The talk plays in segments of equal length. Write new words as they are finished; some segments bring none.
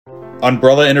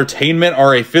Umbrella Entertainment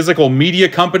are a physical media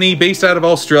company based out of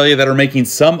Australia that are making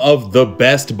some of the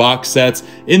best box sets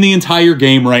in the entire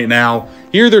game right now.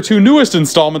 Here are their two newest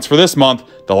installments for this month,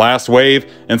 The Last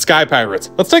Wave and Sky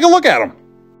Pirates. Let's take a look at them.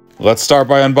 Let's start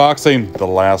by unboxing The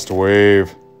Last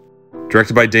Wave.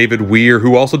 Directed by David Weir,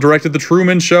 who also directed The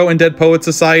Truman Show and Dead Poets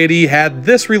Society, had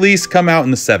this release come out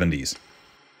in the 70s.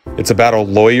 It's about a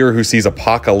lawyer who sees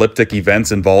apocalyptic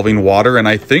events involving water, and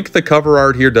I think the cover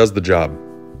art here does the job.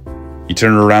 You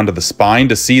turn it around to the spine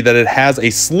to see that it has a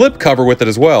slipcover with it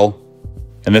as well.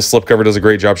 And this slipcover does a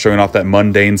great job showing off that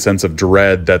mundane sense of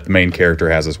dread that the main character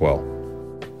has as well.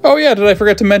 Oh yeah, did I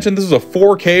forget to mention this is a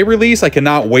 4K release? I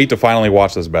cannot wait to finally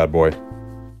watch this bad boy.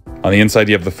 On the inside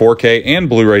you have the 4K and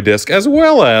Blu-ray disc, as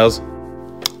well as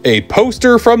a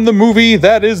poster from the movie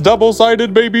that is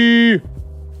double-sided, baby!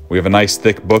 We have a nice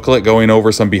thick booklet going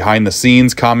over some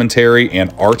behind-the-scenes commentary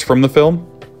and art from the film,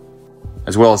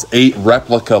 as well as 8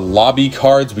 replica lobby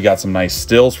cards. We got some nice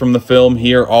stills from the film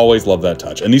here. Always love that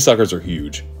touch. And these suckers are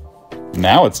huge.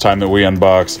 Now it's time that we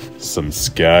unbox some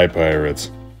Sky Pirates.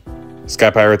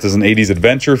 Sky Pirates is an 80s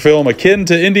adventure film akin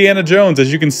to Indiana Jones,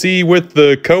 as you can see with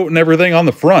the coat and everything on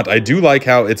the front. I do like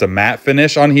how it's a matte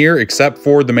finish on here, except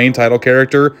for the main title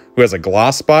character, who has a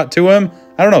gloss spot to him.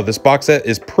 I don't know, this box set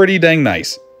is pretty dang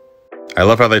nice. I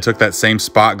love how they took that same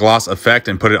spot gloss effect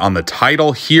and put it on the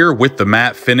title here with the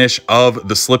matte finish of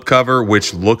the slipcover,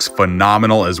 which looks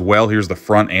phenomenal as well. Here's the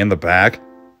front and the back.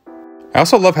 I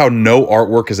also love how no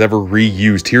artwork is ever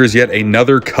reused. Here is yet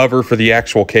another cover for the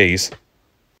actual case.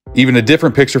 Even a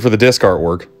different picture for the disc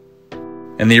artwork.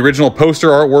 And the original poster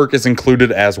artwork is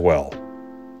included as well.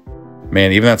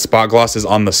 Man, even that spot gloss is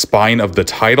on the spine of the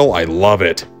title. I love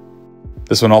it.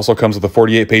 This one also comes with a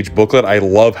 48-page booklet. I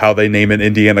love how they name it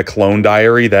Indiana Clone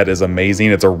Diary. That is amazing.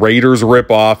 It's a Raiders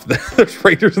ripoff. There's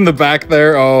Raiders in the back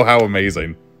there. Oh, how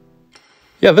amazing.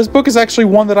 Yeah, this book is actually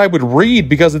one that I would read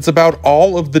because it's about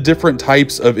all of the different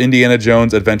types of Indiana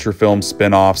Jones adventure film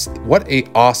spin-offs. What an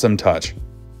awesome touch.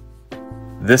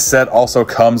 This set also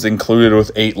comes included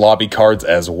with 8 lobby cards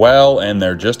as well, and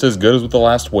they're just as good as what the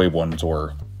Last Wave ones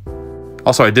were.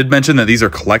 Also, I did mention that these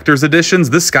are collector's editions.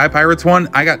 This Sky Pirates one,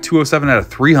 I got 207 out of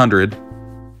 300.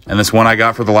 And this one I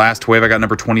got for The Last Wave, I got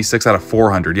number 26 out of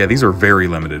 400. Yeah, these are very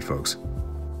limited, folks.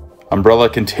 Umbrella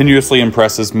continuously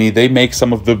impresses me. They make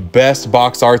some of the best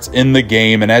box arts in the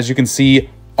game. And as you can see,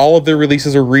 all of their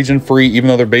releases are region free. Even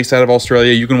though they're based out of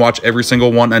Australia, you can watch every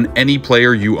single one on any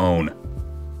player you own.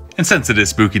 And since it is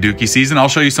Spooky Dookie season, I'll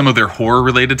show you some of their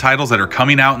horror-related titles that are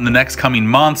coming out in the next coming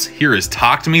months. Here is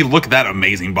Talk to Me. Look at that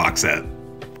amazing box set.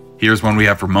 Here's one we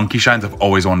have for Monkey Shines. I've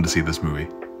always wanted to see this movie.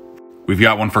 We've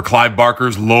got one for Clive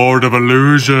Barker's Lord of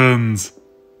Illusions.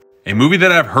 A movie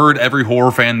that I've heard every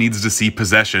horror fan needs to see,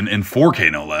 Possession, in 4K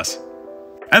no less.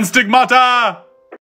 And Stigmata!